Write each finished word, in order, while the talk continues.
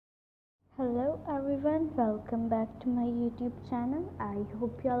Hello everyone, welcome back to my YouTube channel. I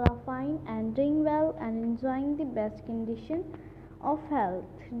hope you all are fine and doing well and enjoying the best condition of health.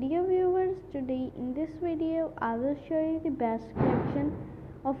 Dear viewers, today in this video I will show you the best collection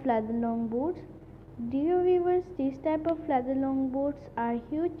of leather long boots. Dear viewers, these type of leather long boots are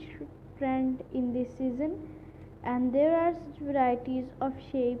huge trend in this season and there are such varieties of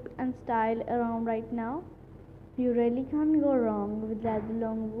shape and style around right now. You really can't go wrong with leather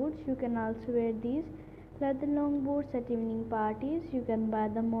long boots. You can also wear these leather long boots at evening parties. You can buy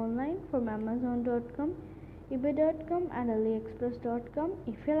them online from Amazon.com, eBay.com and AliExpress.com.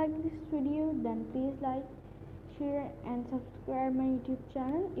 If you like this video, then please like, share and subscribe my YouTube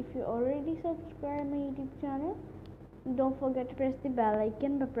channel. If you already subscribe my YouTube channel, don't forget to press the bell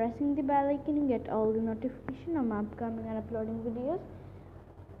icon. By pressing the bell icon, you get all the notification of my upcoming and uploading videos.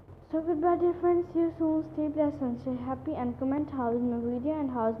 So goodbye dear friends, see you soon, stay blessed and stay happy and comment how is my video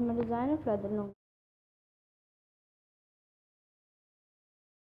and how is my design of leather long.